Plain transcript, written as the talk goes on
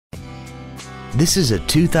This is a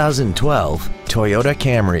 2012 Toyota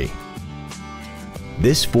Camry.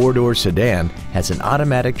 This four-door sedan has an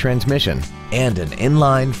automatic transmission and an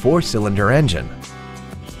inline four-cylinder engine.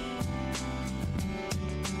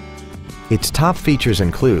 Its top features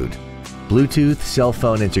include Bluetooth cell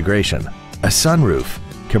phone integration, a sunroof,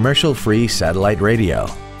 commercial-free satellite radio,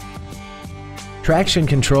 traction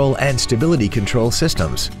control and stability control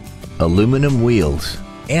systems, aluminum wheels,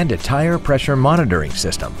 and a tire pressure monitoring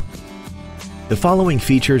system. The following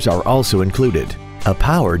features are also included: a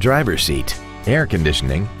power driver's seat, air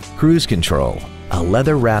conditioning, cruise control, a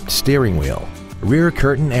leather-wrapped steering wheel, rear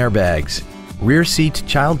curtain airbags, rear seat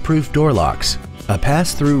child-proof door locks, a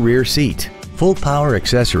pass-through rear seat, full power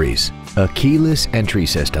accessories, a keyless entry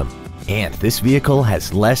system, and this vehicle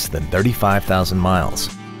has less than 35,000 miles.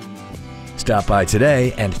 Stop by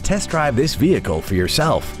today and test drive this vehicle for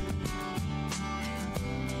yourself.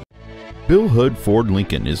 Bill Hood Ford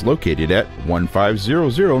Lincoln is located at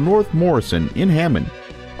 1500 North Morrison in Hammond.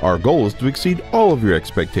 Our goal is to exceed all of your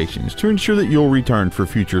expectations to ensure that you'll return for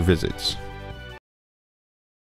future visits.